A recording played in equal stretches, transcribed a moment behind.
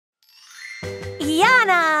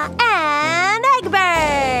Yana and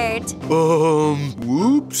Egbert.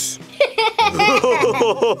 Whoops.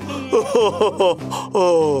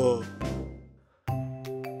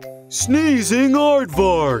 Sneezing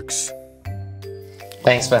Aardvarks.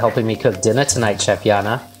 Thanks for helping me cook dinner tonight, Chef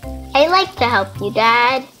Yana. I'd like to help you,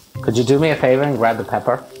 Dad. Could you do me a favor and grab the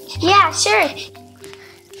pepper? Yeah, sure.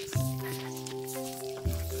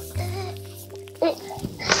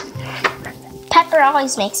 Pepper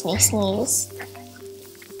always makes me sneeze.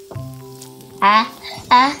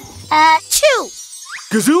 Achoo!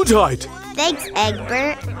 Gesundheit. Thanks,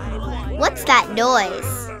 Egbert. What's that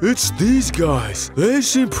noise? It's these guys. They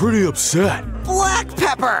seem pretty upset. Black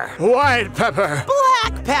pepper! White pepper.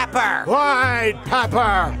 Black pepper! White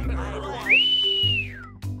pepper.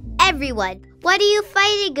 Everyone, what are you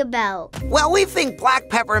fighting about? Well, we think black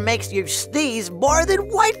pepper makes you sneeze more than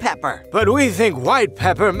white pepper. But we think white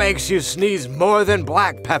pepper makes you sneeze more than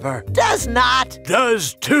black pepper. Does not.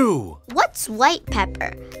 Does too. What's white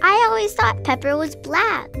pepper? I always thought pepper was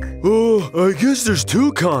black. Oh, I guess there's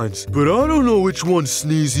two kinds, but I don't know which one's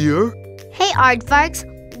sneezier. Hey, Ardvarks,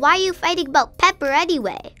 why are you fighting about pepper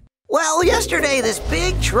anyway? Well, yesterday this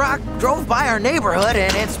big truck drove by our neighborhood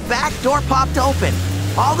and its back door popped open.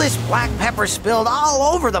 All this black pepper spilled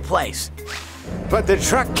all over the place. But the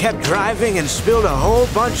truck kept driving and spilled a whole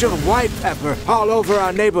bunch of white pepper all over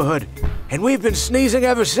our neighborhood. And we've been sneezing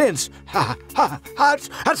ever since. Ha ha ha,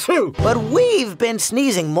 achoo! But we've been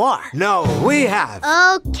sneezing more. No, we have.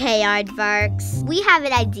 Okay, Aardvarks, we have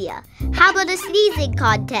an idea. How about a sneezing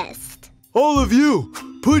contest? All of you,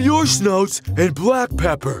 put your snouts in black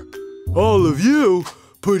pepper. All of you,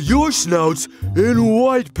 put your snouts in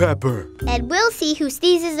white pepper. And we'll see who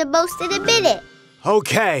sneezes the most in a minute.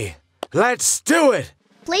 Okay, let's do it.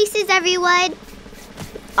 Places, everyone.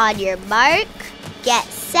 On your mark, get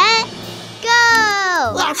set,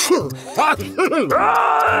 go! Achoo!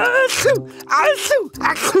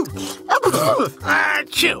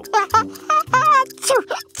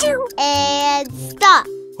 And stop.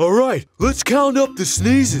 All right, let's count up the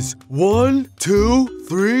sneezes. 1, 2,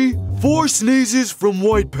 3, 4 sneezes from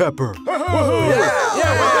white pepper.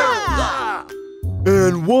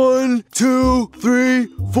 And 1, 2, 3,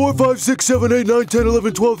 4, 5, 6, 7, 8, 9, 10,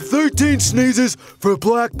 11, 12, 13 sneezes for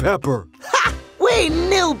black pepper. Ha! We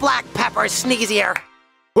knew black pepper sneezier.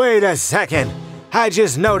 Wait a second. I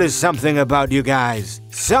just noticed something about you guys.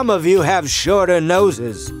 Some of you have shorter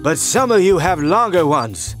noses, but some of you have longer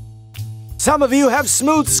ones. Some of you have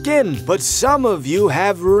smooth skin, but some of you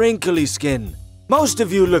have wrinkly skin. Most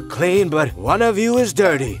of you look clean, but one of you is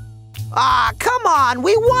dirty. Ah, come on,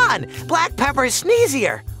 we won. Black pepper's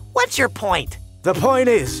sneezier. What's your point? The point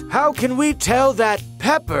is, how can we tell that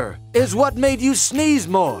pepper is what made you sneeze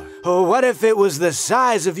more? Or what if it was the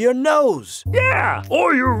size of your nose? Yeah,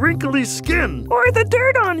 or your wrinkly skin, or the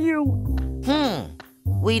dirt on you.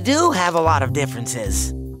 We do have a lot of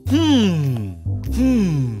differences.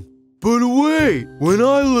 But wait, when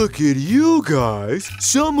I look at you guys,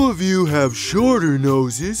 some of you have shorter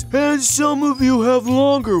noses and some of you have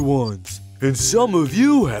longer ones. And some of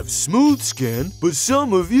you have smooth skin, but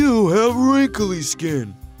some of you have wrinkly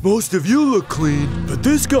skin. Most of you look clean, but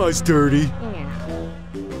this guy's dirty.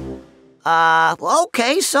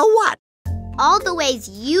 Okay, so what? All the ways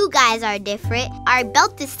you guys are different are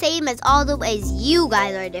about the same as all the ways you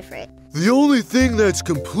guys are different. The only thing that's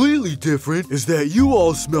completely different is that you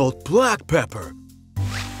all smelled black pepper.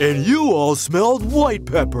 And you all smelled white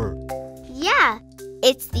pepper. Yeah,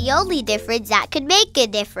 it's the only difference that could make a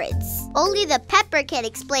difference. Only the pepper can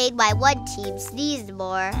explain why one team sneezed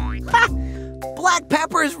more. Ha! Black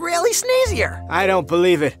pepper is really sneezier. I don't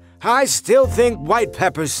believe it. I still think white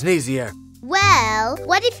pepper's sneezier. Well,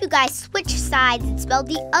 what if you guys switch sides and smell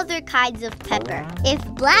the other kinds of pepper? If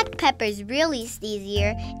black pepper's really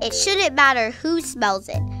sneezier, it shouldn't matter who smells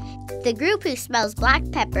it. The group who smells black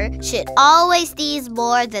pepper should always sneeze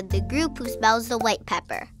more than the group who smells the white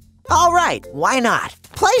pepper. All right, why not?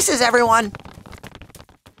 Places, everyone.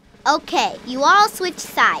 Okay, you all switch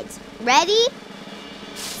sides. Ready?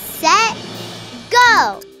 Set,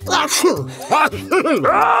 go! Achoo!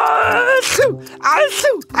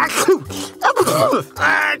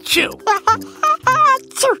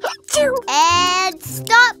 And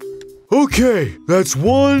stop! Okay, that's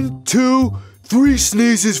 1, 2, 3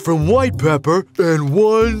 sneezes from white pepper, and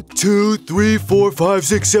 1, 2, 3, 4, 5,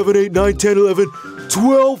 6, 7, 8, 9, 10, 11,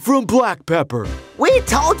 12 from black pepper. We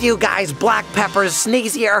told you guys black pepper's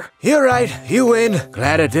sneezier. You're right, you win.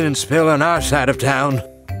 Glad it didn't spill on our side of town.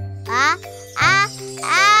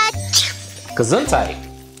 Gesundheit.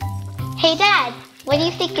 Hey, Dad, what do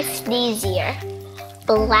you think is sneezier?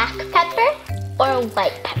 Black pepper or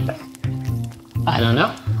white pepper? I don't know.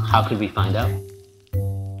 How could we find out?